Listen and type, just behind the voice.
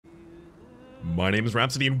My name is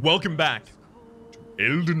Rhapsody and welcome back to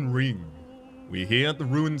Elden Ring. We're here at the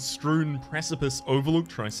ruin-strewn precipice overlook.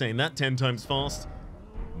 Try saying that 10 times fast.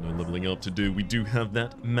 No leveling up to do. We do have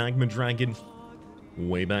that magma dragon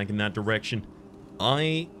way back in that direction.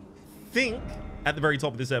 I think at the very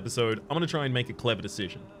top of this episode, I'm going to try and make a clever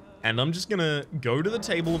decision. And I'm just going to go to the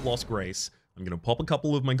table of Lost Grace. I'm going to pop a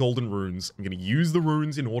couple of my golden runes. I'm going to use the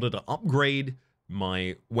runes in order to upgrade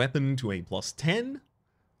my weapon to a +10.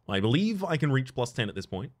 I believe I can reach +10 at this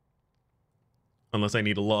point. Unless I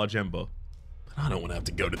need a large ember. But I don't want to have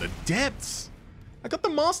to go to the depths. I got the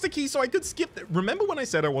master key so I could skip that. Remember when I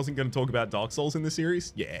said I wasn't going to talk about Dark Souls in this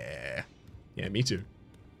series? Yeah. Yeah, me too.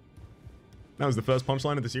 That was the first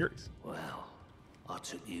punchline of the series. Well, I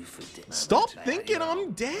took you for dinner. Stop thinking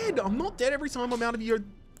I'm dead. I'm not dead every time I'm out of your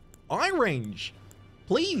eye range.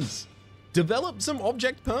 Please, develop some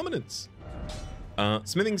object permanence.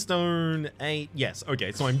 Smithing stone 8. Yes,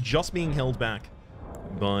 okay, so I'm just being held back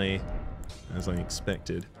by, as I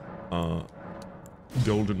expected,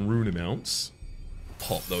 golden rune amounts.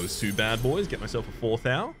 Pop those two bad boys, get myself a 4th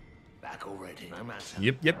hour. Back already, no matter.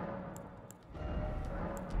 Yep.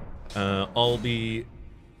 I'll be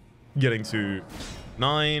getting to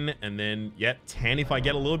 9, and then, 10 if I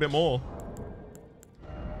get a little bit more.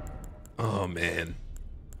 Oh, man.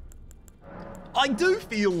 I do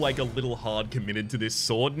feel like a little hard committed to this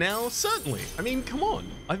sword now, certainly. I mean, come on.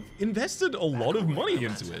 I've invested a lot of money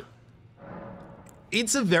into it.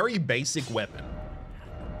 It's a very basic weapon.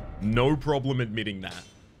 No problem admitting that.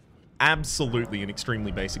 Absolutely an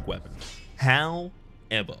extremely basic weapon.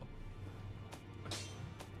 However,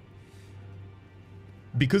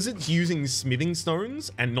 because it's using smithing stones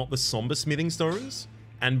and not the somber smithing stones,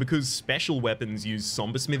 and because special weapons use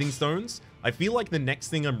somber smithing stones, I feel like the next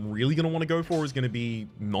thing I'm really going to want to go for is going to be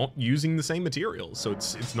not using the same materials. So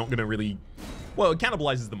it's not going to really... Well, it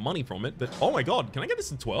cannibalizes the money from it, but oh my god, can I get this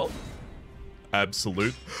to 12?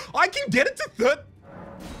 Absolute. I can get it to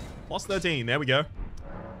 +13, there we go.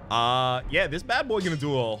 Yeah, this bad boy going to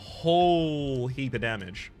do a whole heap of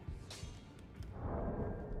damage.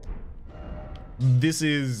 This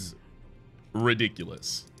is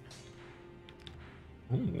ridiculous.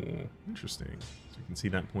 Oh, interesting. So you can see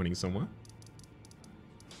that pointing somewhere.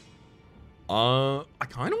 I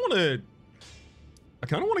kind of want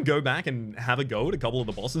to go back and have a go at a couple of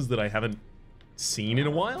the bosses that I haven't seen in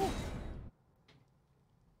a while.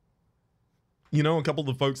 You know, a couple of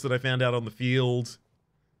the folks that I found out on the field.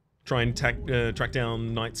 Try and track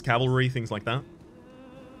down Knight's Cavalry, things like that.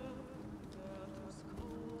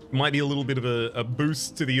 Might be a little bit of a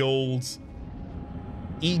boost to the old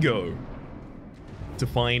ego to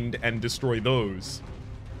find and destroy those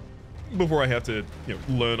before I have to, you know,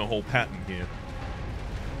 learn a whole pattern here.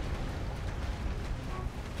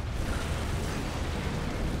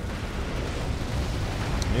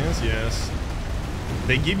 Yes.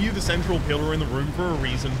 They give you the central pillar in the room for a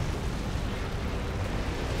reason.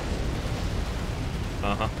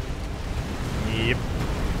 Uh-huh. Yep.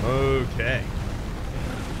 Okay.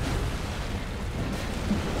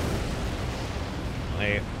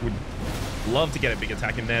 I would love to get a big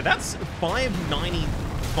attack in there. That's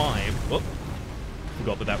 595. Oh,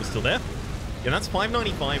 forgot that was still there. Yeah, that's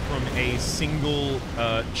 595 from a single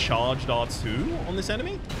charged R2 on this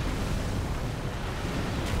enemy.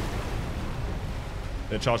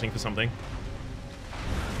 They're charging for something.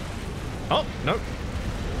 Oh, no.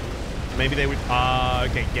 Maybe they would...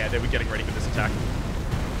 okay, yeah, they were getting ready for this attack.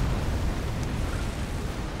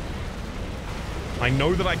 I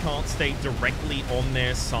know that I can't stay directly on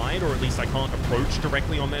their side, or at least I can't approach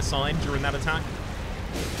directly on their side during that attack.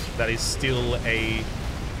 That is still a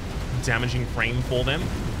damaging frame for them.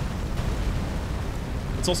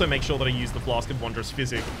 Let's also make sure that I use the Flask of Wondrous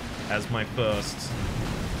Physic as my first...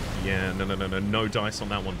 Yeah, no dice on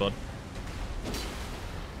that one, bud.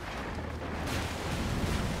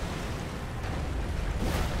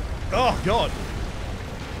 Oh, God.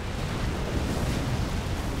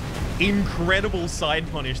 Incredible side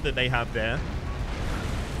punish that they have there.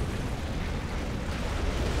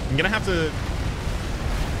 I'm gonna have to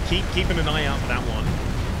keeping an eye out for that one.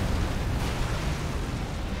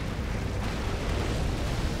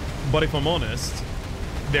 But if I'm honest,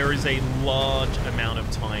 there is a large amount of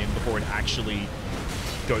time before it actually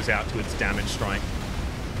goes out to its damage strike.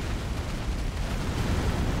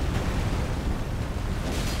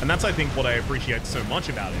 And that's, I think, what I appreciate so much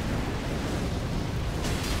about it.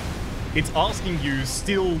 It's asking you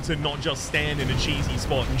still to not just stand in a cheesy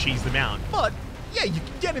spot and cheese them out, but yeah, you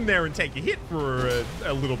can get in there and take a hit for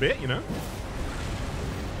a little bit, you know?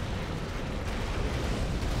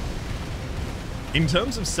 In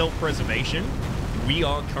terms of self-preservation, we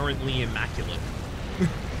are currently immaculate.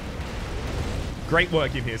 Great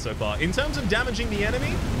work in here so far. In terms of damaging the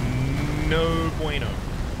enemy, no bueno.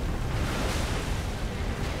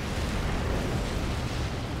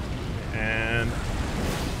 And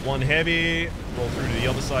one heavy. Roll through to the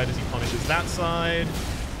other side as he punishes that side.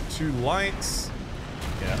 2 lights.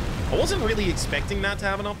 Yeah. I wasn't really expecting that to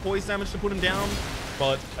have enough poise damage to put him down,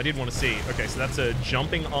 but I did want to see. Okay, so that's a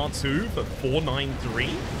jumping R2 for 493.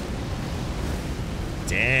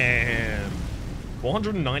 Damn.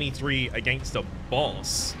 493 against a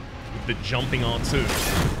boss with the jumping R2.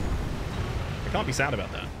 I can't be sad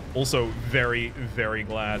about that. Also, very, very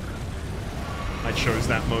glad I chose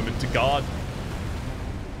that moment to guard.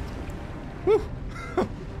 Whew.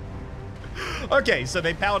 Okay, so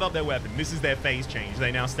they powered up their weapon. This is their phase change.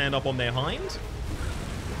 They now stand up on their hind.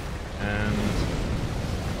 And...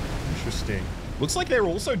 interesting. Looks like they're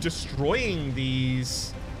also destroying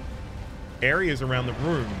these areas around the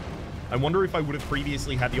room. I wonder if I would have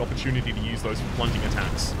previously had the opportunity to use those for plunging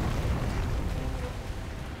attacks.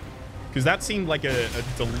 Because that seemed like a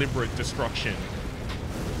deliberate destruction.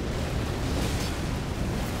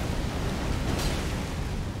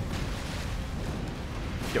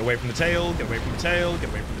 Get away from the tail, get away from the tail, get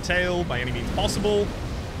away from the tail by any means possible.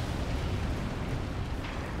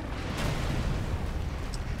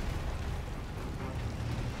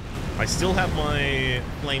 I still have my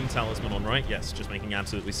flame talisman on, right? Yes, just making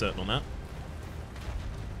absolutely certain on that.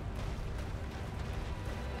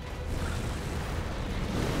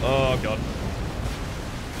 Oh, God.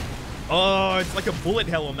 Oh, it's like a bullet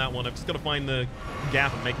hell on that one. I've just got to find the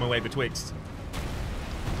gap and make my way betwixt.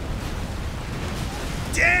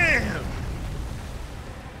 Damn!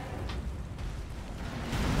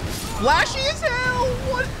 Flashy as hell!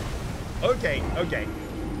 What? Okay, okay.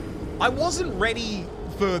 I wasn't ready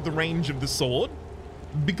for the range of the sword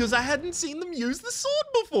because I hadn't seen them use the sword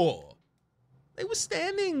before. They were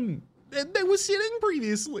standing. They were sitting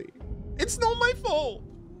previously. It's not my fault.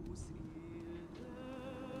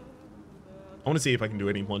 I want to see if I can do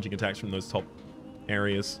any plunging attacks from those top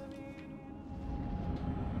areas.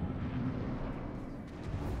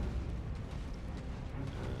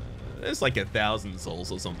 There's like 1,000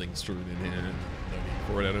 souls or something strewn in here. No need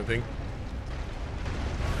for it, I don't think.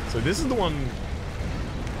 So this is the one...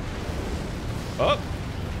 oh!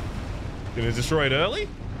 Gonna destroy it early?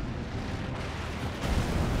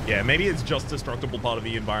 Yeah, maybe it's just a destructible part of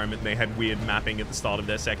the environment. They had weird mapping at the start of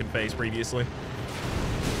their second phase previously.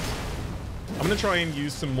 I'm gonna try and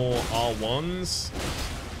use some more R1s,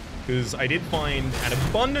 because I did find an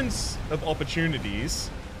abundance of opportunities.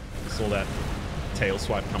 Saw that tail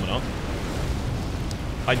swipe coming up.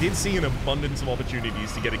 I did see an abundance of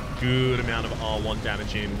opportunities to get a good amount of R1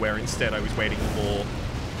 damage in, where instead I was waiting for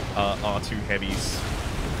R2 heavies.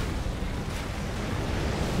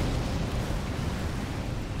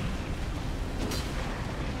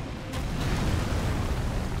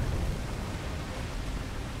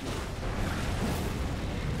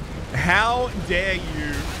 How dare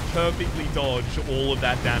you perfectly dodge all of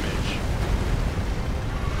that damage?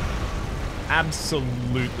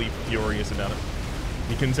 Absolutely furious about it.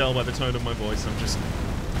 You can tell by the tone of my voice, I'm just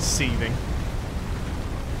seething.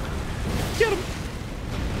 Get him!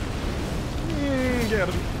 Get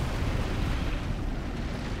him.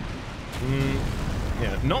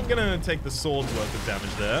 Yeah, not gonna take the sword's worth of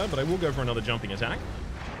damage there, but I will go for another jumping attack.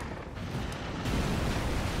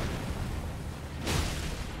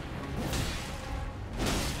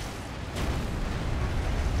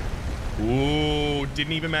 Ooh,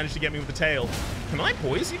 didn't even manage to get me with the tail. Can I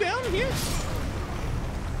poise you down here?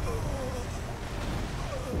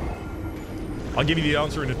 I'll give you the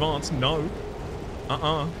answer in advance. No.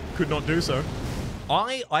 Could not do so.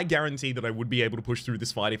 I guarantee that I would be able to push through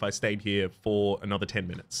this fight if I stayed here for another 10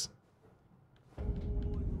 minutes.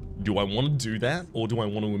 Do I want to do that? Or do I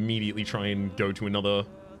want to immediately try and go to another,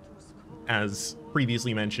 as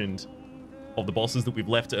previously mentioned, of the bosses that we've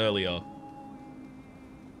left earlier,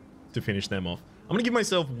 to finish them off? I'm gonna give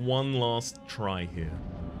myself one last try here.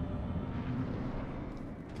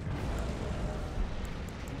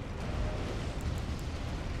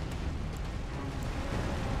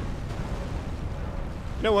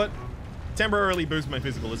 You know what? Temporarily boost my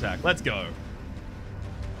physical attack. Let's go.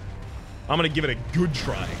 I'm gonna give it a good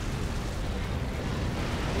try.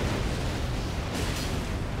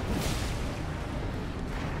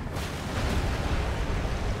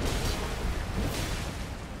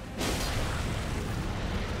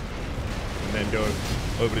 Go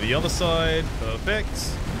over to the other side.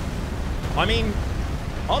 Perfect. I mean,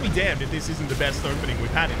 I'll be damned if this isn't the best opening we've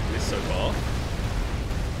had into this so far.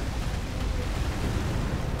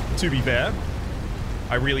 To be fair.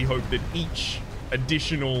 I really hope that each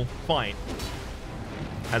additional fight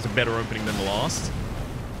has a better opening than the last.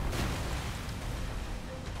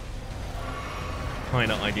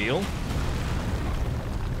 Kinda ideal.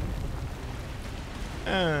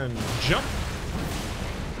 And jump.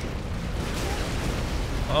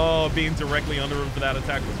 Oh, being directly under him for that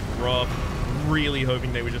attack was rough. Really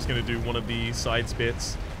hoping they were just going to do one of the side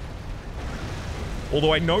spits.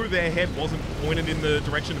 Although I know their head wasn't pointed in the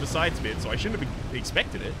direction of a side spit, so I shouldn't have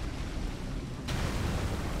expected it.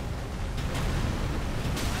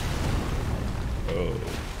 Oh.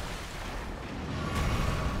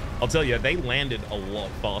 I'll tell you, they landed a lot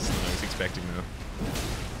faster than I was expecting there.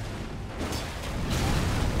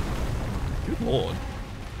 Good lord.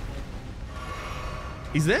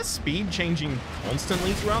 Is their speed changing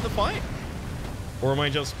constantly throughout the fight? Or am I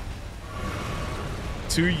just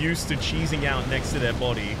too used to cheesing out next to their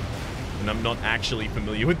body and I'm not actually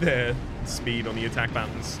familiar with their speed on the attack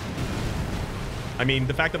patterns? I mean,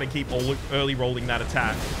 the fact that I keep early rolling that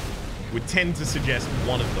attack would tend to suggest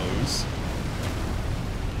one of those.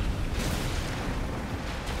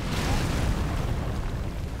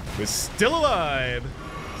 We're still alive,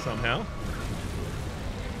 somehow.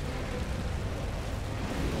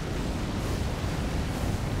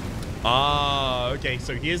 Ah, okay,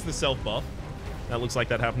 so here's the self buff. That looks like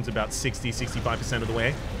that happens about 60-65% of the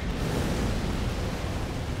way.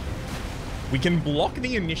 We can block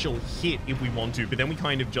the initial hit if we want to, but then we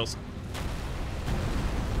kind of just...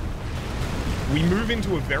 we move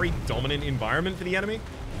into a very dominant environment for the enemy.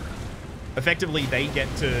 Effectively, they get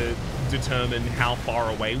to determine how far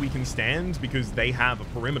away we can stand because they have a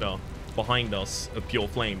perimeter behind us of pure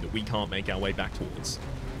flame that we can't make our way back towards.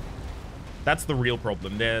 That's the real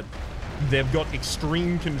problem. They've got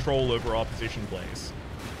extreme control over our position plays.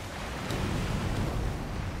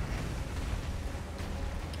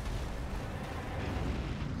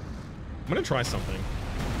 I'm gonna try something.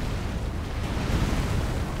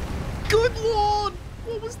 Good lord!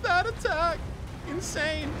 What was that attack?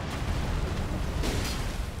 Insane.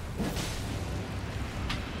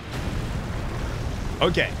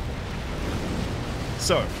 Okay.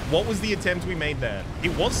 So, what was the attempt we made there?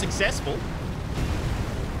 It was successful.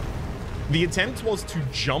 The attempt was to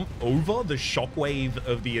jump over the shockwave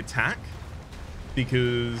of the attack,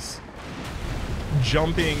 because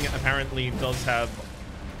jumping apparently does have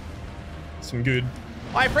some good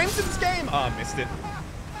high frames in this game. Ah, missed it.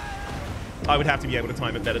 I would have to be able to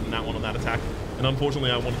time it better than that one on that attack. And unfortunately,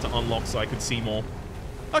 I wanted to unlock so I could see more.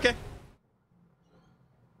 Okay.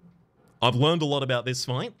 I've learned a lot about this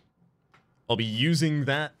fight. I'll be using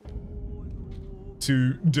that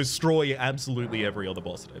to destroy absolutely every other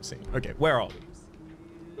boss that I've seen. Okay, where are we?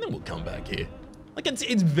 And then we'll come back here. Like, it's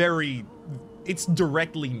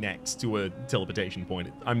directly next to a teleportation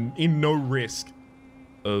point. I'm in no risk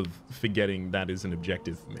of forgetting that is an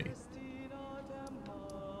objective for me.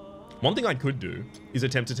 One thing I could do is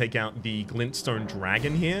attempt to take out the glintstone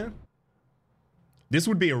dragon here. This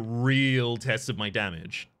would be a real test of my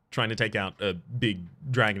damage, trying to take out a big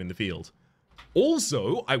dragon in the field.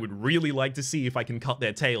 Also, I would really like to see if I can cut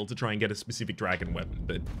their tail to try and get a specific dragon weapon,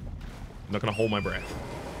 but I'm not going to hold my breath.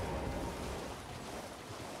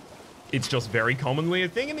 It's just very commonly a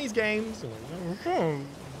thing in these games. Like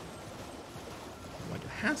it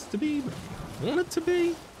has to be, but I want it to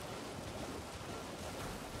be.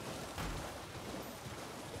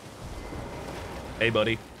 Hey,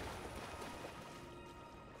 buddy.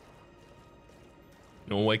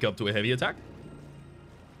 You want to wake up to a heavy attack?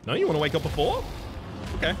 No, you want to wake up before?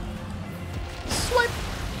 Okay. Swipe!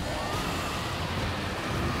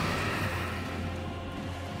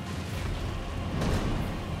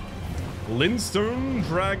 Glintstone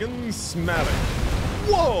Dragon Smatter.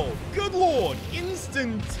 Whoa! Good lord!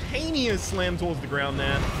 Instantaneous slam towards the ground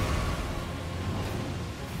there.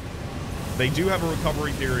 They do have a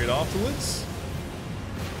recovery period afterwards.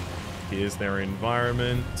 Here's their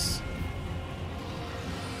environment.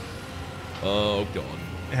 Oh god.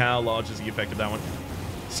 How large is the effect of that one?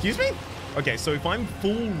 Excuse me? Okay, so if I'm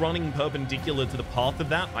full running perpendicular to the path of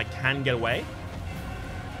that, I can get away.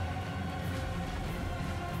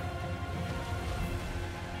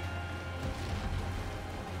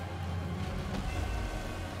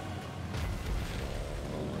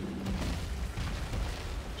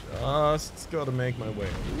 Just gotta make my way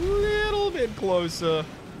a little bit closer.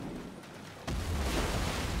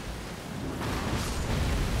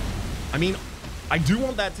 I mean, I do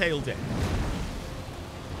want that tail dead.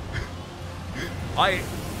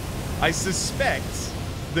 I suspect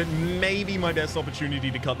that maybe my best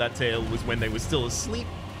opportunity to cut that tail was when they were still asleep,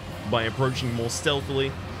 by approaching more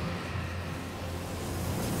stealthily.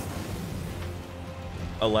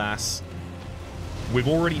 alas, we've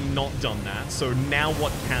already not done that, so now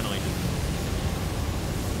what can I do?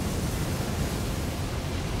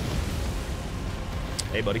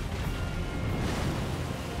 Hey, buddy.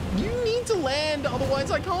 You need to land,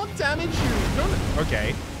 otherwise I can't damage you. No, no.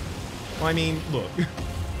 Okay. I mean, look.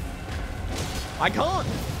 I can't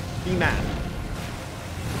be mad.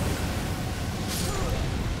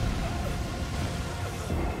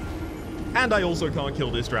 And I also can't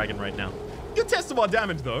kill this dragon right now. Good test of our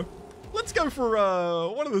damage, though. Let's go for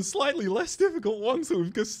one of the slightly less difficult ones that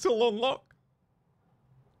we've still unlocked.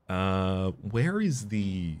 Where is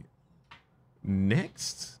the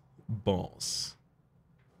next boss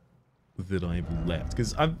that I've left?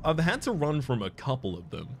 Because I've had to run from a couple of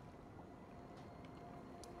them.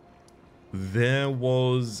 There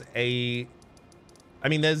was a... I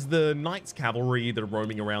mean, there's the Knights Cavalry that are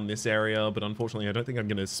roaming around this area, but unfortunately I don't think I'm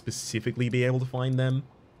going to specifically be able to find them.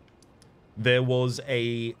 There was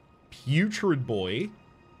a Putrid Boy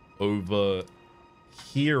over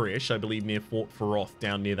here-ish, I believe, near Fort Feroth,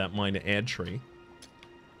 down near that minor air tree.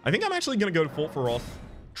 I think I'm actually going to go to Fort Feroth,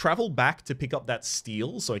 travel back to pick up that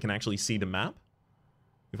steel so I can actually see the map.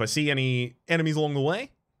 If I see any enemies along the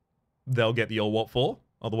way, they'll get the old what for.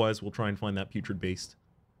 Otherwise, we'll try and find that Putrid Beast.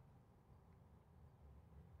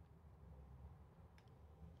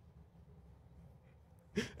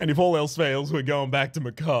 And if all else fails, we're going back to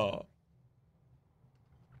Makar.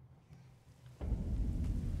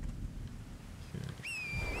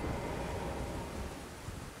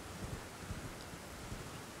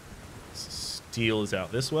 Steel is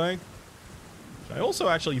out this way. Which I also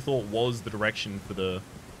actually thought was the direction for the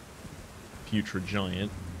Putrid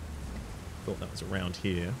Giant. Thought that was around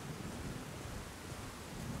here.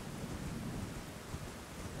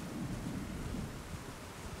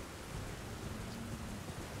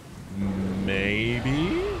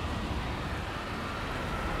 Maybe?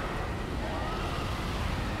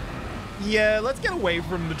 Yeah, let's get away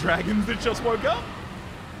from the dragons that just woke up.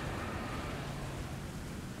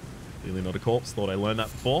 Clearly not a corpse. Thought I learned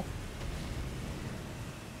that before.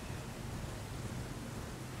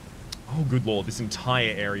 Oh, good lord. This entire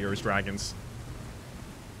area is dragons.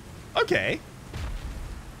 Okay.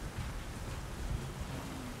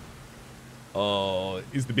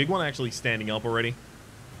 Is the big one actually standing up already?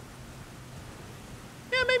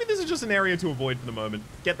 Yeah, maybe this is just an area to avoid for the moment.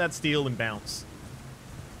 Get that steel and bounce.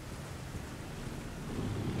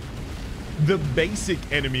 The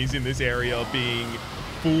basic enemies in this area being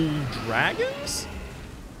full dragons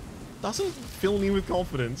doesn't fill me with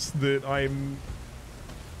confidence that I'm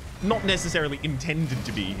not necessarily intended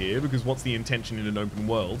to be here, because what's the intention in an open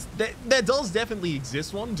world? There does definitely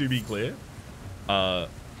exist one, to be clear.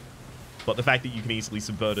 But the fact that you can easily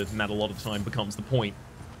subvert it and that a lot of time becomes the point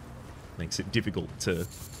makes it difficult to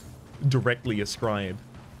directly ascribe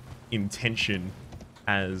intention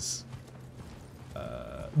as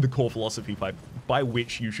the core philosophy by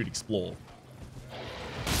which you should explore.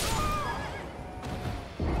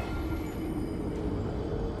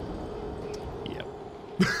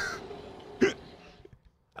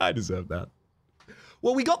 I deserve that.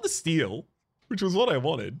 Well, we got the steel, which was what I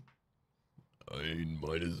wanted. I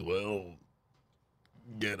might as well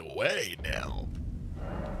get away now.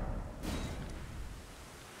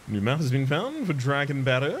 New map has been found for Dragon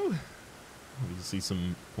Barrow. We can see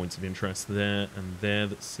some points of interest there and there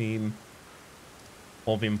that seem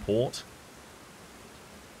of import.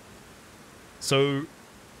 So,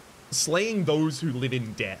 slaying those who live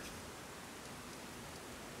in death.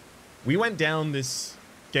 We went down this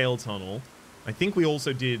Gale Tunnel. I think we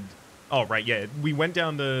also did... Oh, right, yeah. We went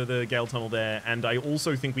down the Gale Tunnel there, and I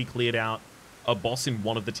also think we cleared out a boss in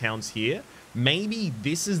one of the towns here. Maybe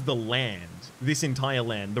this is the land, this entire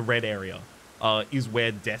land, the red area, is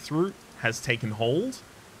where Deathroot has taken hold.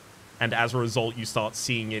 And as a result, you start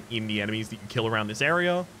seeing it in the enemies that you kill around this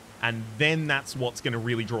area. And then that's what's going to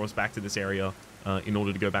really draw us back to this area in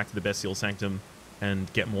order to go back to the Bestial Sanctum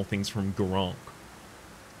and get more things from Garank.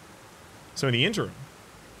 So in the interim,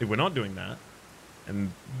 if we're not doing that,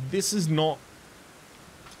 and this is not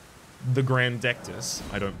the Grand Dectus,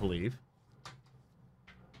 I don't believe,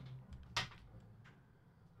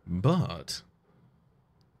 but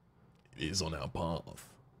it is on our path.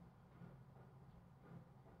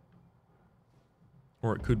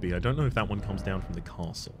 Or it could be. I don't know if that one comes down from the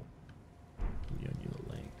castle.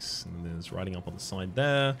 Leonular Lakes. And there's riding up on the side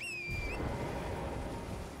there.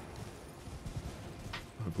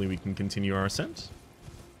 Hopefully we can continue our ascent.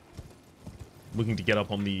 Looking to get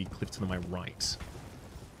up on the cliff to my right.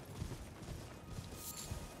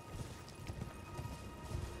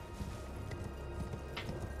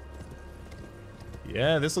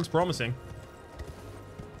 Yeah, this looks promising.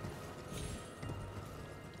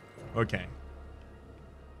 Okay.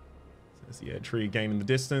 So there's the air tree again in the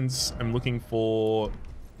distance. I'm looking for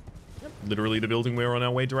literally the building we're on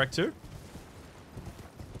our way direct to.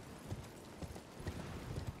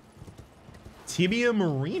 Tibia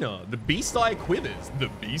Marina. The Beast Eye Quivers. The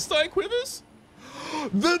Beast Eye Quivers?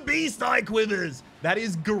 The Beast Eye Quivers! That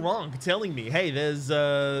is Garunk telling me, hey, there's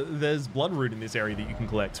Bloodroot in this area that you can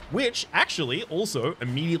collect, which actually also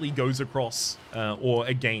immediately goes across or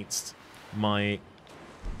against my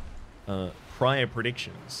prior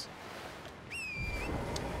predictions.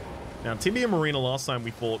 Now, Tibia Marina last time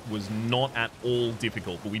we fought was not at all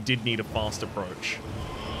difficult, but we did need a fast approach.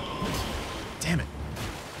 Damn it.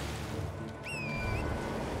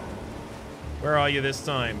 Where are you this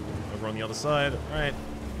time? Over on the other side. All right.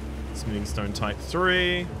 Smithing Stone Type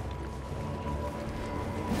 3.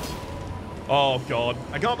 Oh, God.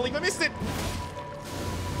 I can't believe I missed it.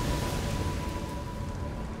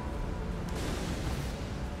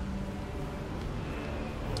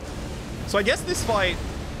 So I guess this fight,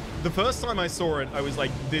 the first time I saw it, I was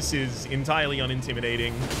like, this is entirely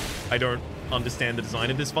unintimidating. I don't understand the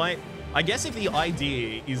design of this fight. I guess if the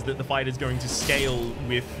idea is that the fight is going to scale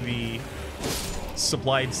with the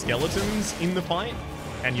supplied skeletons in the fight,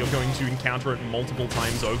 and you're going to encounter it multiple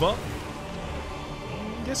times over,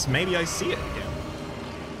 I guess maybe I see it again.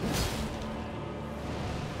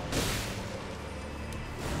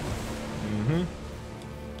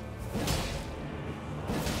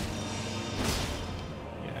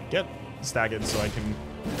 Yeah, get staggered so I can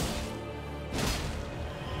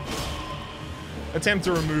attempt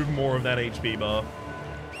to remove more of that HP bar.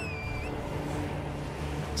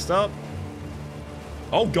 Next up.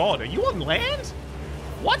 Oh God, are you on land?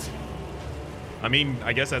 What? I mean,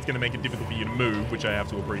 I guess that's going to make it difficult for you to move, which I have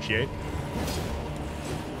to appreciate.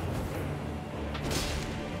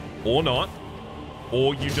 Or not.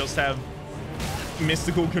 Or you just have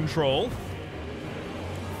mystical control.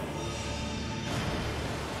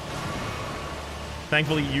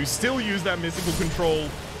 Thankfully, you still use that mystical control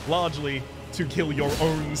largely to kill your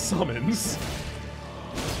own summons.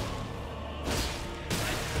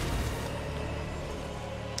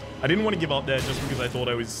 I didn't want to give up there just because I thought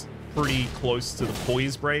I was pretty close to the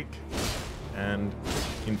poise break. And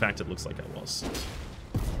in fact, it looks like I was.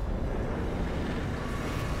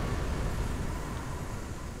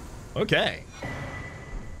 Okay.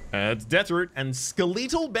 It's Deathroot and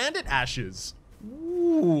Skeletal Bandit Ashes.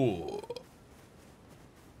 Ooh.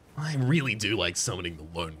 I really do like summoning the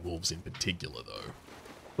Lone Wolves in particular, though.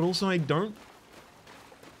 But also, I don't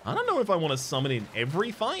know if I want to summon in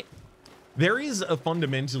every fight. There is a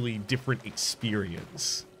fundamentally different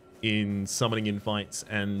experience in summoning in fights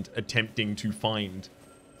and attempting to find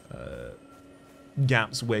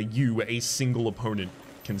gaps where you, a single opponent,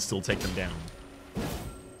 can still take them down.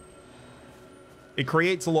 It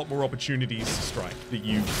creates a lot more opportunities to strike that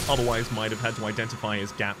you otherwise might have had to identify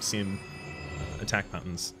as gaps in attack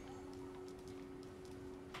patterns.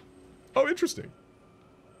 Oh, interesting.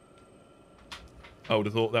 I would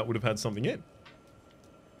have thought that would have had something in.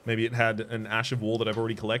 Maybe it had an Ash of War that I've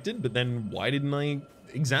already collected, but then why didn't I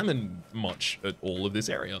examine much at all of this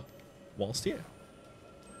area whilst here?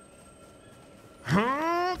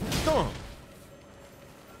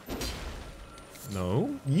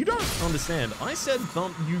 No, you don't understand. I said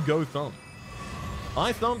thump, you go thump.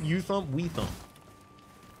 I thump, you thump, we thump.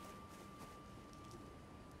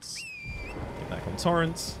 Let's get back on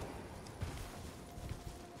torrents.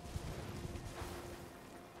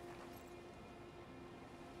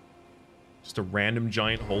 Just a random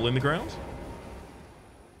giant hole in the ground.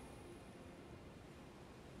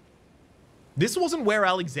 This wasn't where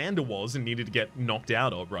Alexander was and needed to get knocked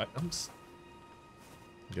out of, right?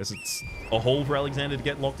 I guess it's a hole for Alexander to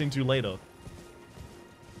get locked into later.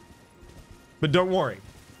 But don't worry.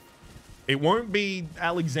 It won't be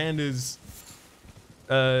Alexander's...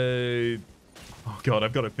 Oh god,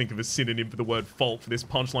 I've got to think of a synonym for the word fault for this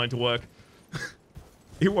punchline to work.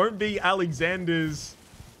 It won't be Alexander's...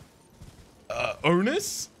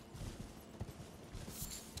 onus?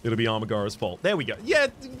 It'll be Armagara's fault. There we go. Yeah,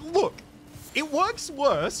 look. It works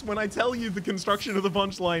worse when I tell you the construction of the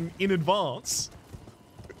punchline in advance.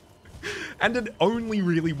 And it only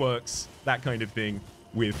really works, that kind of thing,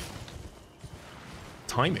 with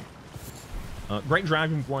timing. Great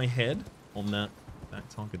Dragonfly head on that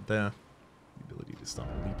target there. The ability to start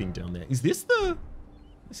leaping down there. Is this the...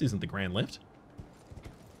 This isn't the Grand Lift.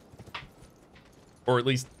 Or at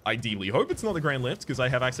least, ideally hope it's not the Grand Lift, because I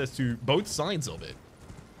have access to both sides of it.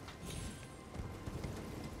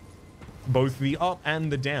 Both the up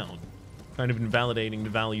and the down. Kind of invalidating the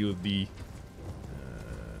value of the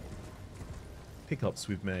pickups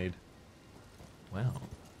we've made. Wow.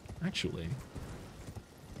 Actually,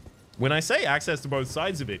 when I say access to both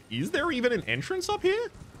sides of it, is there even an entrance up here?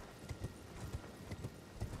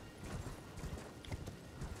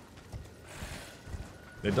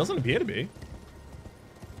 There doesn't appear to be.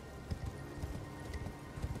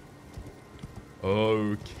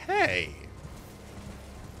 Okay.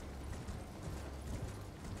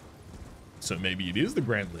 So maybe it is the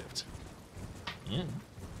Grand Lift. Yeah.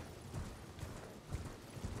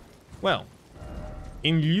 Well,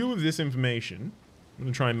 in lieu of this information, I'm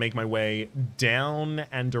going to try and make my way down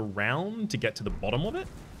and around to get to the bottom of it.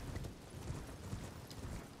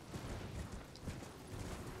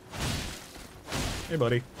 Hey,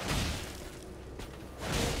 buddy.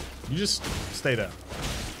 You just stay there.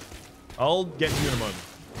 I'll get you in a moment.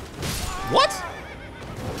 What?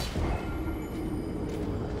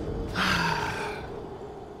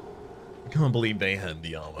 I can't believe they had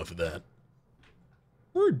the armor for that.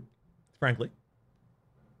 Rude, frankly.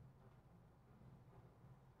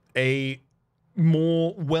 A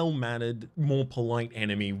more well-mannered, more polite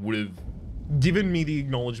enemy would have given me the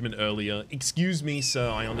acknowledgement earlier. Excuse me, sir,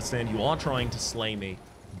 I understand you are trying to slay me,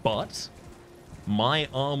 but my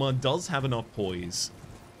armor does have enough poise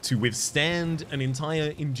to withstand an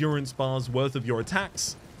entire endurance bar's worth of your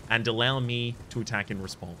attacks and allow me to attack in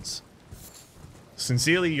response.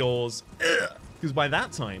 Sincerely yours, because by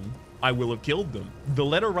that time, I will have killed them. The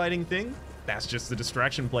letter writing thing, that's just a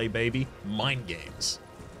distraction play, baby. Mind games.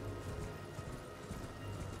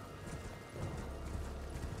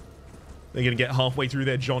 They're gonna get halfway through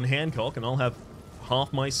their John Hancock, and I'll have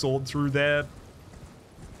half my sword through their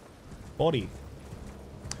body.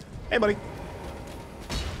 Hey, buddy.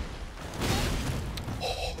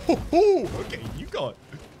 Oh, okay, you got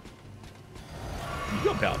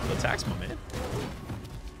powerful attacks, my man.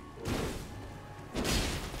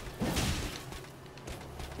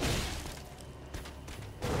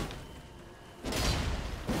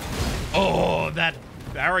 Oh, that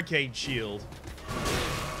barricade shield.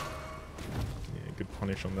 Yeah, good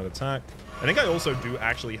punish on that attack. I think I also do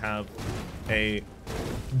actually have a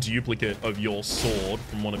duplicate of your sword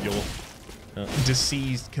from one of your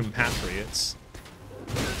deceased compatriots.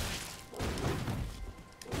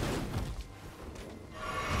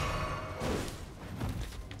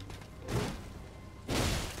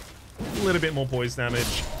 A little bit more poise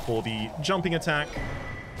damage for the jumping attack.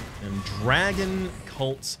 And Dragon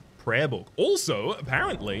Cult Prayer Book. Also,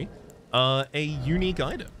 apparently, a unique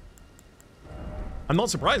item. I'm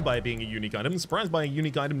not surprised by it being a unique item. I'm surprised by a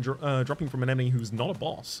unique item dropping from an enemy who's not a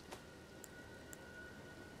boss.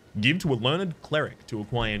 Give to a learned cleric to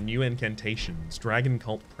acquire new incantations. Dragon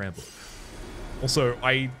Cult Prayer Book. Also,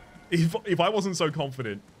 if I wasn't so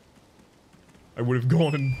confident, I would have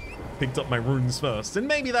gone and picked up my runes first. And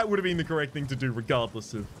maybe that would have been the correct thing to do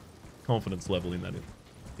regardless of confidence level in that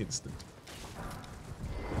instant.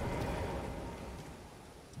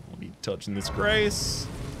 I'll be touching this grace.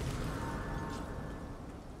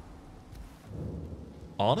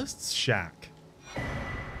 Artist's Shack.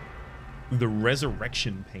 The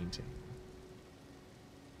Resurrection Painting.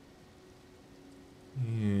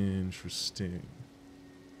 Interesting.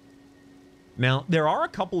 Now, there are a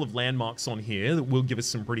couple of landmarks on here that will give us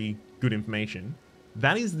some pretty good information.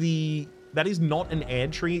 That is not an air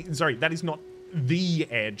tree. Sorry, that is not the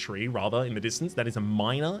air tree, rather, in the distance. That is a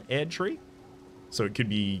minor air tree. So it could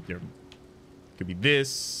be, you know, could be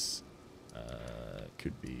this.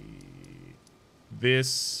 Could be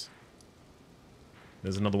this.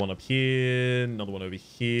 There's another one up here, another one over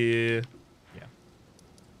here. Yeah.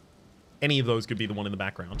 Any of those could be the one in the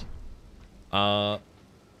background. And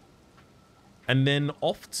then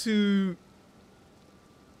off to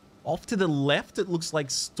the left, it looks like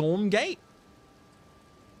Stormgate.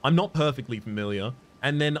 I'm not perfectly familiar.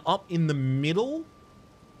 And then up in the middle,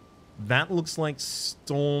 that looks like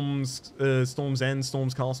Storm's End,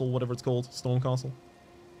 Storm's Castle, whatever it's called, Storm Castle.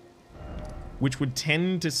 Which would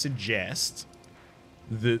tend to suggest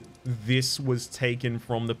that this was taken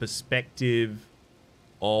from the perspective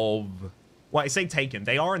of... Well, I say taken.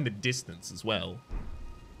 They are in the distance as well.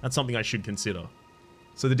 That's something I should consider.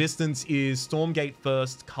 So the distance is Stormgate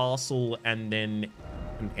first, Castle, and then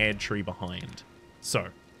an air tree behind. So,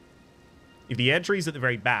 if the air tree is at the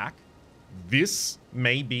very back, this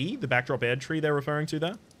may be the backdrop air tree they're referring to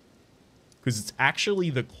there. Because it's actually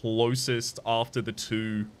the closest after the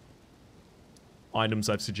two items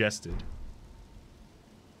I've suggested.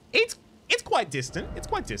 It's quite distant. It's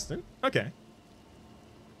quite distant. Okay.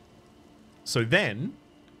 So then,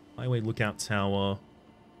 Highway Lookout Tower.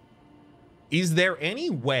 Is there any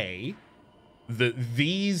way that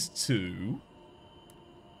these two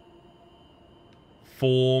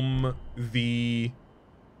form the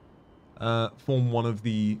form one of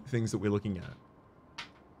the things that we're looking at.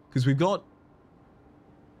 Because we've got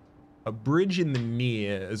a bridge in the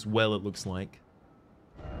near as well, it looks like.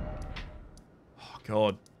 Oh,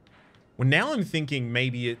 God. Well, now I'm thinking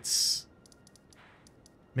maybe it's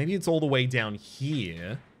all the way down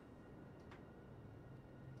here.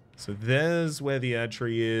 So there's where the add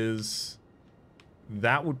tree is.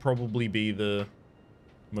 That would probably be the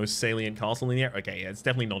most salient castle in the area. Okay, yeah, it's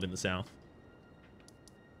definitely not in the south.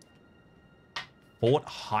 Fort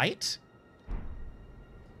Height?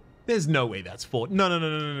 There's no way that's Fort...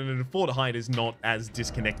 No. Fort Height is not as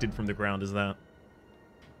disconnected from the ground as that.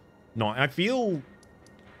 No, I feel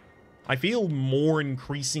more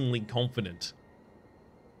increasingly confident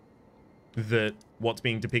that what's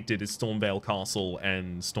being depicted is Stormvale Castle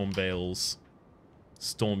and Stormvale's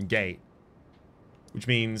Stormgate. Which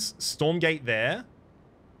means Stormgate there,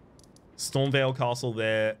 Stormvale Castle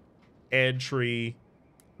there, Erdtree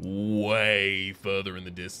way further in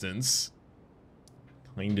the distance.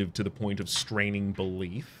 Kind of to the point of straining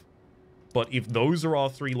belief. But if those are our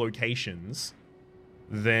three locations,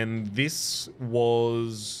 then this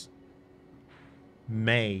was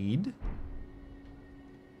made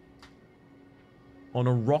on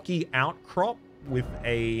a rocky outcrop with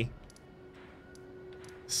a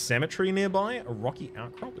cemetery nearby. A rocky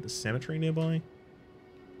outcrop with a cemetery nearby.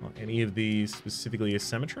 Not any of these specifically a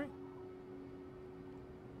cemetery.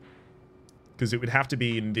 Because it would have to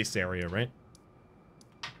be in this area, right?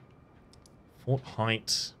 Fort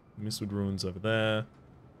Height. Mistwood Ruins over there.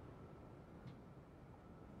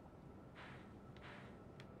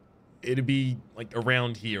 It'd be, like,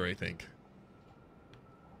 around here, I think.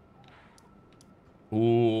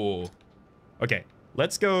 Ooh. Okay,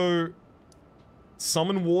 let's go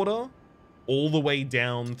summon water all the way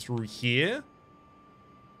down through here.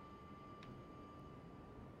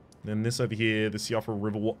 Then this over here, the Siofra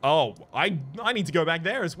River. Oh, I need to go back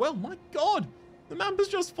there as well. My God, the map is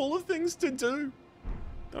just full of things to do.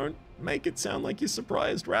 Don't make it sound like you're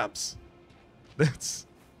surprised, Raps. That's...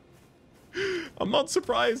 I'm not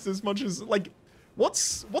surprised as much as, like,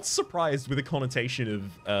 what's surprised with a connotation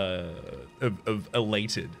of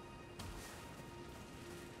elated?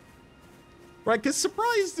 Right, because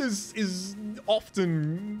surprised is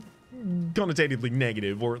often connotatively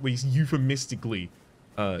negative, or at least euphemistically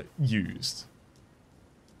used.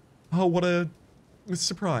 Oh, what a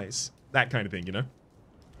surprise. That kind of thing, you know?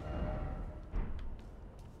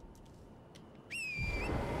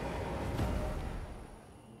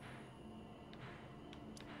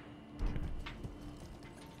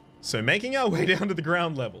 So making our way down to the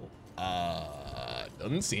ground level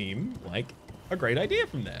doesn't seem like a great idea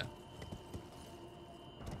from there.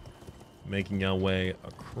 Making our way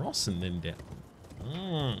across and then down.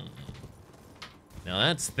 Now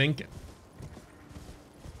that's thinking.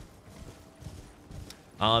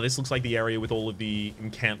 This looks like the area with all of the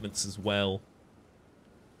encampments as well.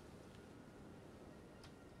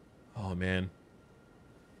 Oh man.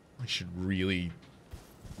 I should really...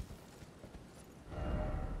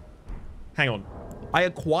 Hang on. I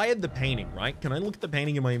acquired the painting, right? Can I look at the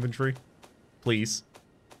painting in my inventory? Please.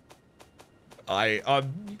 Absolute,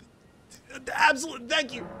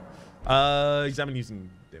 thank you. Examine using,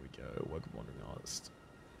 there we go, work of wandering artist.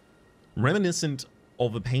 Reminiscent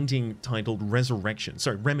of a painting titled Resurrection.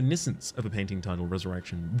 Sorry, reminiscence of a painting titled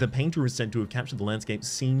Resurrection. The painter is said to have captured the landscape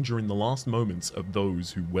seen during the last moments of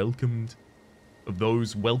those welcomed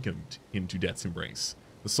into death's embrace.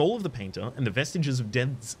 The soul of the painter and the vestiges of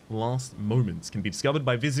death's last moments can be discovered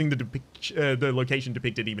by visiting the location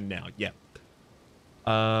depicted even now. Yeah.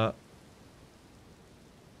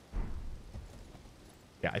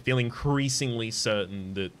 Yeah, I feel increasingly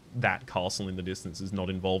certain that that castle in the distance is not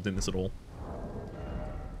involved in this at all.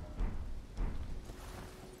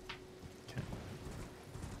 Okay.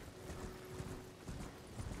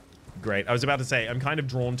 Great. I was about to say, I'm kind of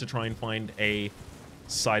drawn to try and find a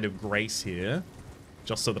site of grace here,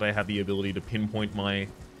 just so that I have the ability to pinpoint my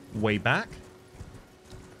way back.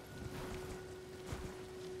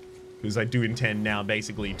 Because I do intend now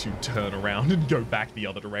basically to turn around and go back the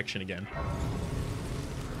other direction again.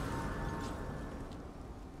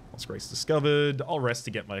 Lost grace discovered. I'll rest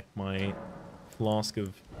to get my flask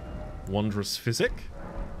of wondrous physic.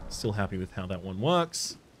 Still happy with how that one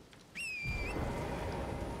works.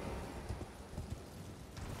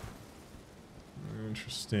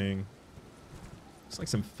 Interesting. Looks like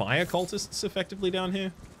some fire cultists effectively down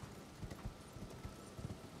here.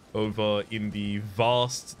 Over in the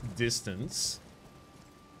vast distance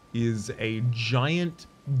is a giant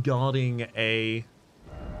guarding a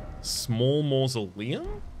small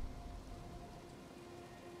mausoleum.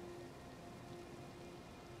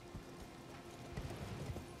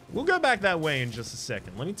 We'll go back that way in just a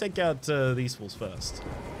second. Let me take out these fools first.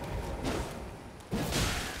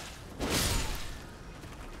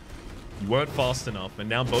 You weren't fast enough, and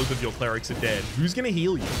now both of your clerics are dead. Who's gonna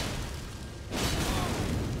heal you?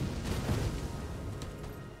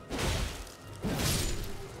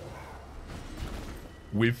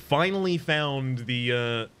 We've finally found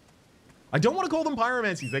the, I don't want to call them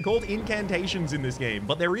pyromancies. They're called incantations in this game,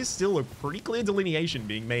 but there is still a pretty clear delineation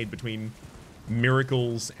being made between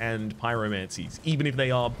miracles and pyromancies, even if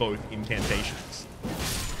they are both incantations.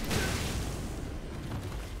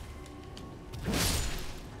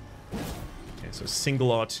 Okay, so single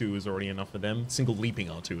R2 is already enough for them. Single leaping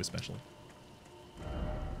R2 especially.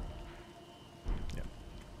 Yeah.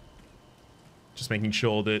 Just making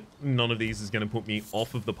sure that none of these is going to put me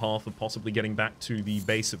off of the path of possibly getting back to the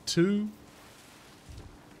base of 2.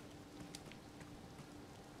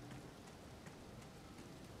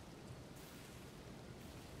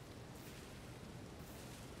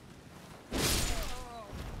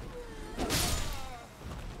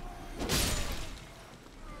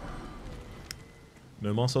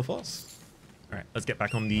 No more so fast. All right, let's get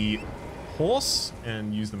back on the horse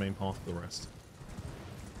and use the main path for the rest.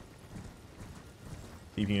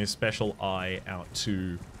 Keeping a special eye out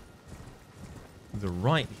to the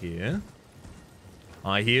right here.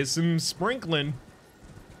 I hear some sprinkling.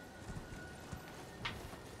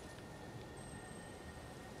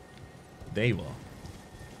 There you are.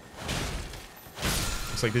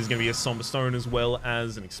 Looks like there's going to be a somber stone as well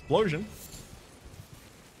as an explosion.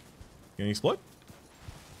 Gonna explode?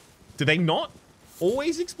 Do they not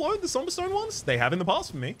always explode, the somber stone ones? They have in the past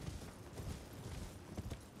for me.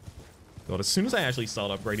 God, as soon as I actually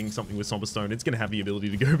start upgrading something with somber stone, it's going to have the ability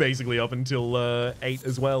to go basically up until 8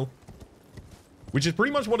 as well. Which is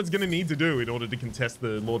pretty much what it's going to need to do in order to contest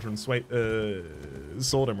the Lordran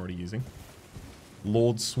sword I'm already using.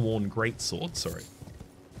 Lord Sworn Greatsword, sorry.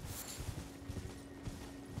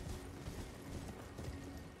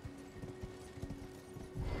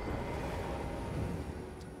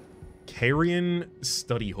 Carian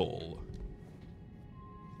Study Hall.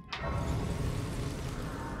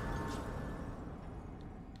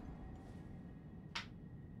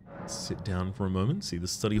 Sit down for a moment, see the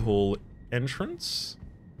study hall entrance.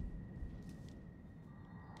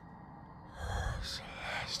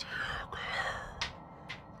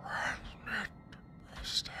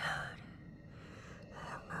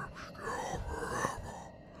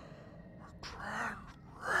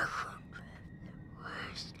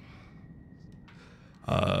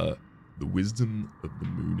 The wisdom of the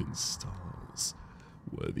moon and stars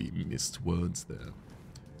were the missed words there.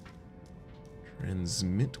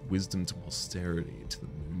 Transmit wisdom to posterity, to the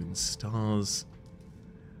moon and stars,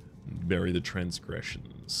 and bury the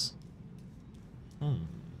transgressions.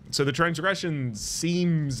 So the transgression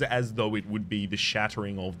seems as though it would be the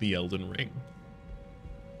shattering of the Elden Ring.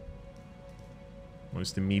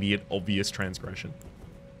 Most immediate, obvious transgression.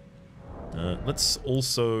 Let's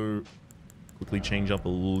also quickly change up a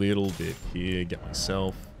little bit here. Get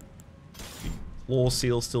myself the claw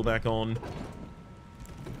seal still back on.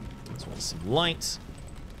 As well as some light.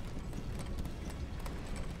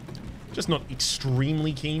 Just not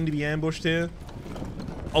extremely keen to be ambushed here.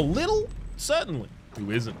 A little? Certainly.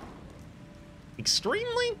 Who isn't?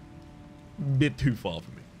 Extremely? Bit too far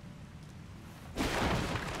for me.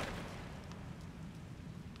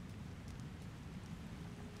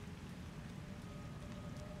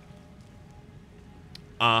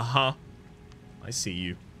 Uh-huh. I see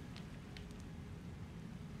you.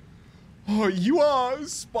 Oh, you are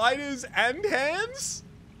spiders and hands?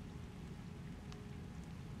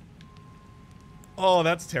 Oh,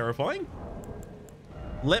 that's terrifying.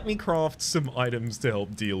 Let me craft some items to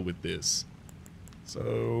help deal with this.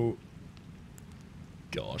 So,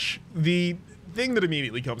 gosh. The thing that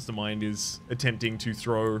immediately comes to mind is attempting to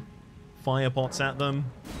throw fire pots at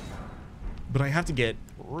them. But I have to get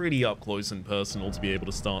pretty up close and personal to be able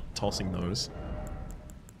to start tossing those.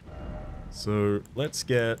 So, let's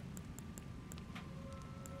get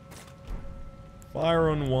fire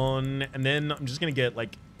on one, and then I'm just gonna get,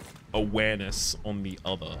 like, awareness on the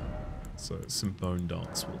other. So, some bone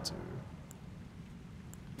darts will do.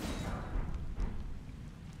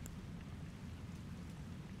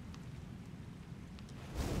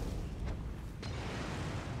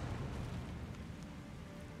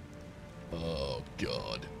 Oh,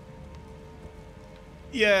 God.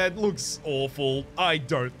 Yeah, it looks awful. I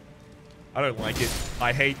don't like it.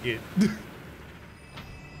 I hate it.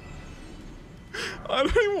 I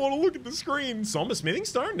don't even want to look at the screen. Somber smithing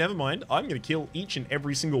stone? Never mind. I'm going to kill each and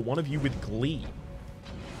every single one of you with glee.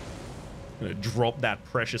 Going to drop that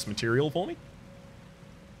precious material for me.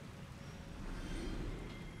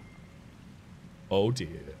 Oh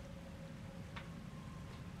dear.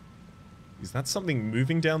 Is that something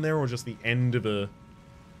moving down there or just the end of a...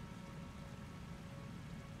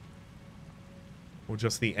 Or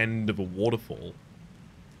just the end of a waterfall?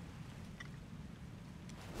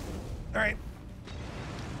 Alright.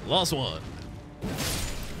 Last one.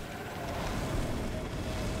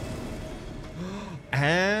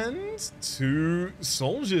 And 2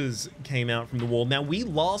 soldiers came out from the wall. Now, we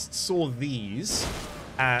last saw these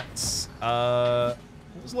at... what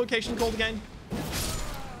was the location called again?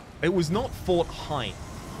 It was not Fort Height.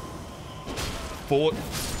 Fort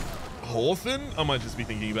Hawthorne? I might just be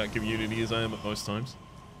thinking about Community as I am at most times.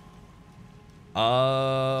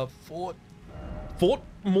 Fort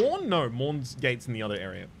Morn? No, Morn's gate's in the other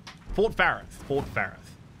area. Fort Farith. Fort Farith.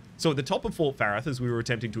 So at the top of Fort Farith, as we were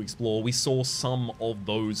attempting to explore, we saw some of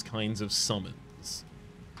those kinds of summons.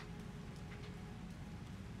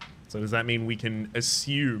 So does that mean we can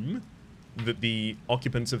assume that the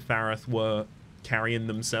occupants of Farith were carrion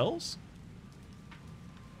themselves?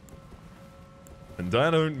 And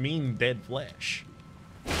I don't mean dead flesh.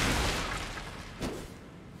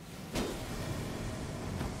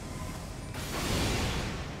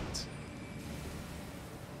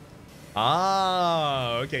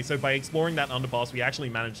 Ah, okay, so by exploring that underpass, we actually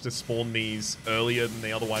managed to spawn these earlier than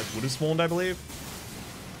they otherwise would have spawned, I believe.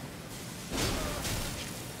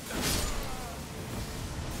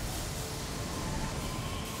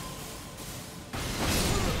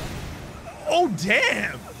 Oh,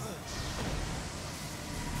 damn!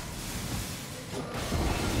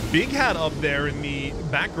 Big Hat up there in the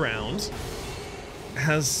background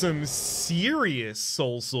has some serious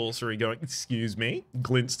soul sorcery going... Excuse me?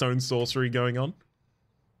 Glintstone sorcery going on.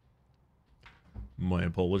 My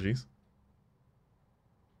apologies.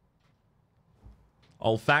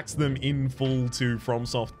 I'll fax them in full to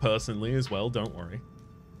FromSoft personally as well, don't worry.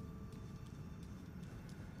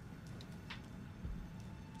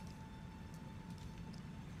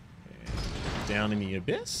 And down in the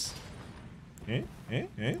abyss. No.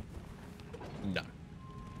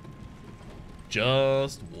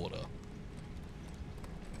 Just water.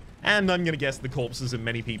 And I'm going to guess the corpses of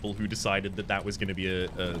many people who decided that that was going to be a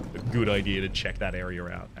good idea to check that area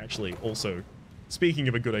out. Actually, also, speaking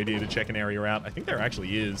of a good idea to check an area out, I think there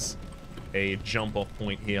actually is a jump-off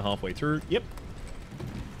point here halfway through. Yep.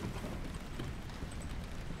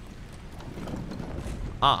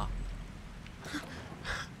 Ah.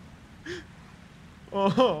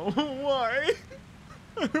 Oh, why?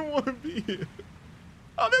 I don't want to be here.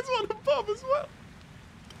 Oh, there's one above as well.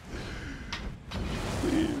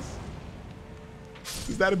 Please.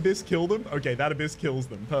 Does that abyss kill them? Okay, that abyss kills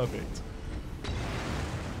them. Perfect.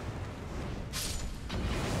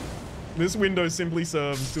 This window simply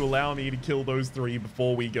serves to allow me to kill those 3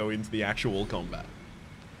 before we go into the actual combat.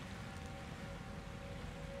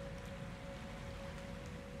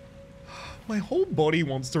 My whole body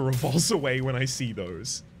wants to revulse away when I see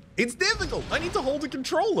those. It's difficult. I need to hold a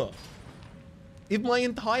controller. If my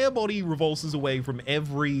entire body revulses away from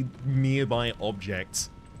every nearby object,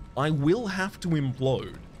 I will have to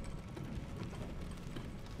implode.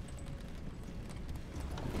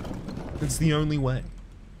 It's the only way.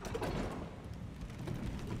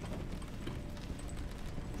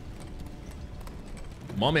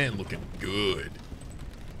 My man looking good.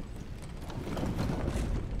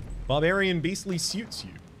 Barbarian beastly suits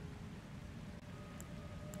you.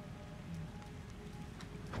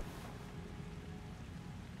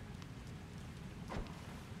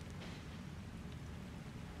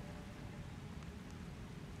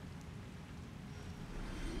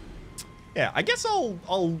 Yeah, I guess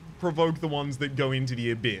I'll provoke the ones that go into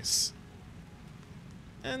the abyss.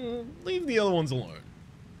 And leave the other ones alone.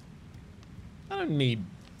 I don't need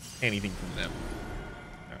anything from them.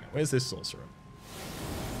 Alright, where's this sorcerer?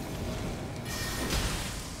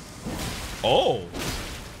 Oh!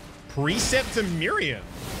 Precept to Miriam.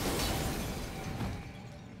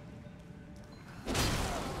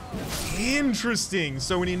 Interesting.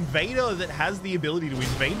 So an invader that has the ability to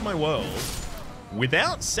invade my world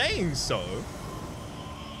without saying so.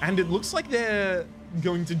 And it looks like they're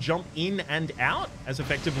going to jump in and out as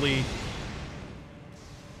effectively...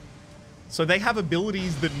 So they have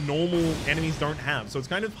abilities that normal enemies don't have. So it's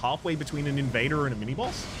kind of halfway between an invader and a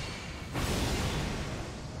mini-boss.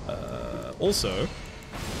 Also,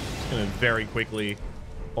 just going to very quickly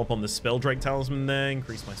hop on the Spell Drake Talisman there,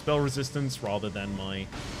 increase my spell resistance rather than my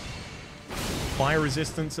fire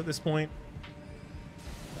resistance at this point.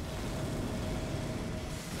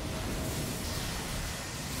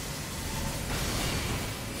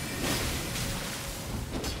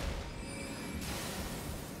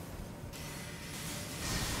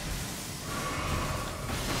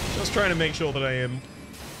 Just trying to make sure that I am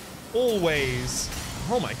always...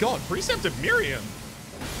 Oh my god, Preceptor Miriam!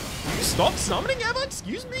 Will you stop summoning ever?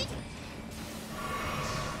 Excuse me?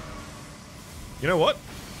 You know what?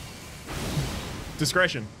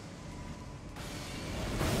 Discretion.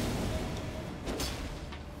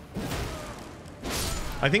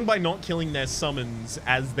 I think by not killing their summons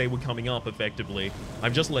as they were coming up effectively,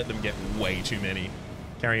 I've just let them get way too many.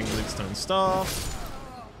 Carrying Glintstone Staff.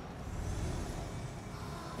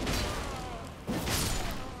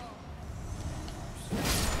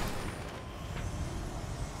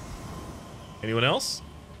 Anyone else?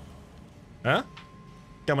 Huh?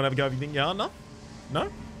 Come on, have a go if you think you are. No? No?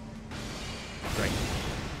 Great.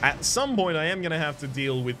 At some point, I am going to have to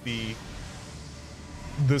deal with the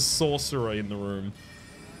sorcerer in the room.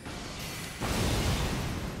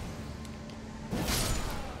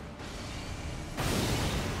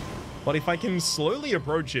 But if I can slowly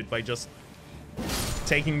approach it by just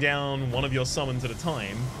taking down one of your summons at a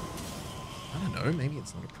time, I don't know, maybe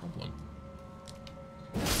it's not a problem.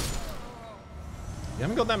 You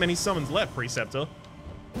haven't got that many summons left, Preceptor.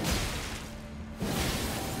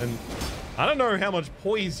 And I don't know how much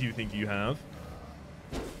poise you think you have.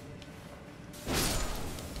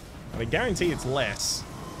 I guarantee it's less.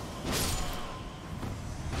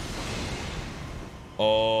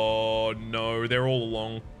 Oh, no, they're all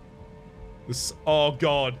along. This, oh,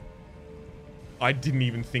 God. I didn't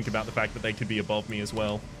even think about the fact that they could be above me as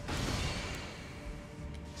well.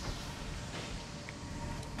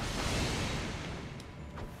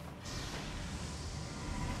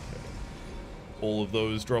 All of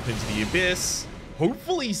those drop into the abyss,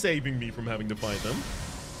 hopefully saving me from having to fight them.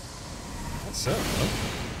 That's so.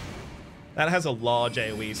 That has a large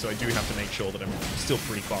AoE, so I do have to make sure that I'm still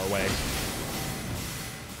pretty far away.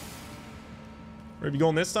 Where have you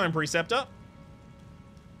gone this time, Preceptor?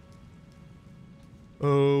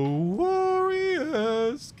 Oh,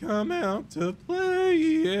 warriors, come out to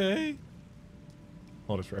play.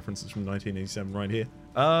 Hottest references from 1987 right here.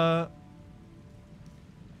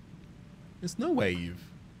 There's no way you've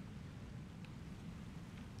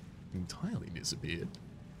entirely disappeared.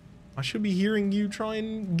 I should be hearing you try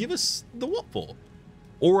and give us the what for.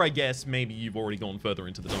 Or I guess maybe you've already gone further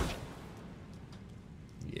into the dungeon.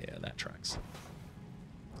 Yeah, that tracks.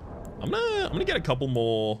 I'm gonna get a couple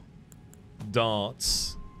more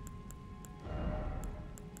darts.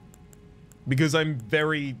 Because I'm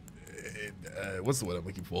very what's the word I'm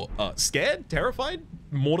looking for? Scared? Terrified?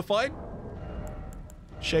 Mortified?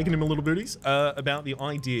 Shaking him a little booties about the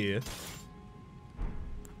idea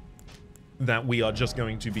that we are just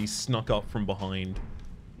going to be snuck up from behind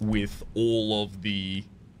with all of the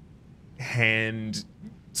hand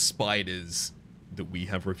spiders that we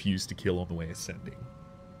have refused to kill on the way ascending.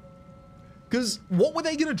 Because what were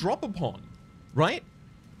they going to drop upon, right?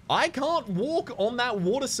 I can't walk on that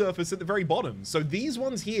water surface at the very bottom, so these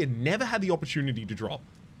ones here never had the opportunity to drop.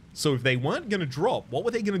 So if they weren't going to drop, what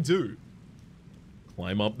were they going to do?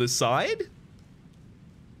 Climb up the side?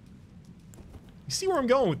 You see where I'm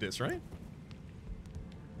going with this, right?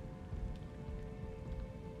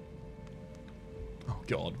 Oh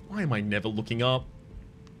god, why am I never looking up?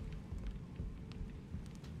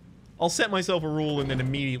 I'll set myself a rule and then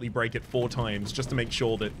immediately break it 4 times just to make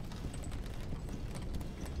sure that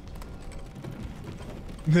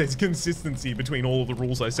there's consistency between all of the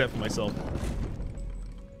rules I set for myself.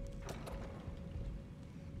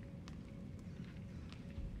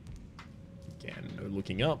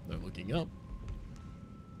 Looking up, no looking up.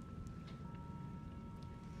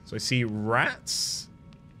 So I see rats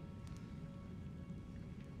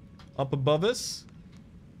up above us.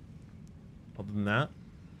 Other than that,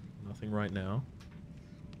 nothing right now.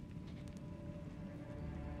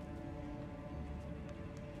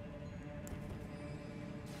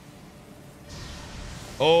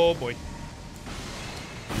 Oh boy.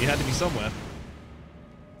 You had to be somewhere.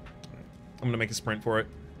 I'm gonna make a sprint for it.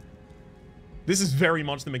 This is very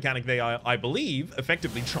much the mechanic they are, I believe,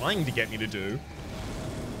 effectively trying to get me to do.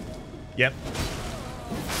 Yep.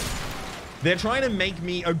 They're trying to make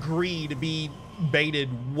me agree to be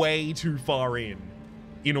baited way too far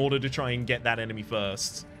in order to try and get that enemy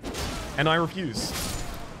first. And I refuse.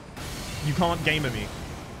 You can't gamer me.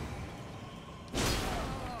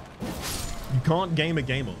 You can't game a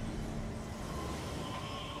gamer.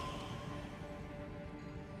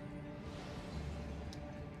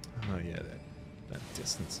 Oh yeah, that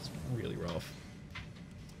distance is really rough.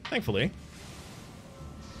 Thankfully.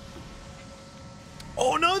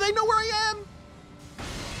 Oh no, they know where I am!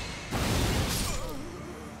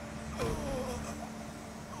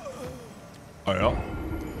 Oh yeah?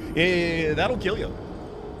 Yeah, that'll kill you.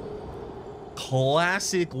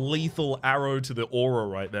 classic lethal arrow to the aura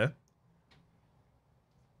right there.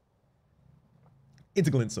 It's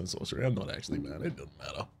a glintstone sorcery. I'm not actually mad. It doesn't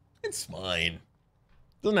matter. It's fine.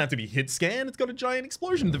 Doesn't have to be hit scan. It's got a giant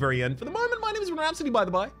explosion at the very end. For the moment, my name is Rhapsody, by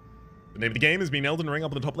the by. The name of the game has been Elden Ring.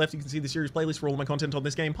 Up at the top left, you can see the series playlist for all of my content on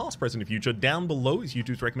this game, past, present, and future. Down below is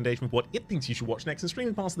YouTube's recommendation of what it thinks you should watch next, and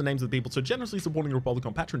streaming past the names of the people so generously supporting the Republic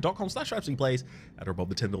on patreon.com/RhapsodyPlays at or above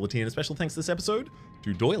the $10 tier. And a special thanks this episode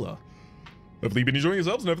to Doyler. Hopefully you've been enjoying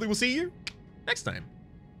yourselves, and hopefully we'll see you next time.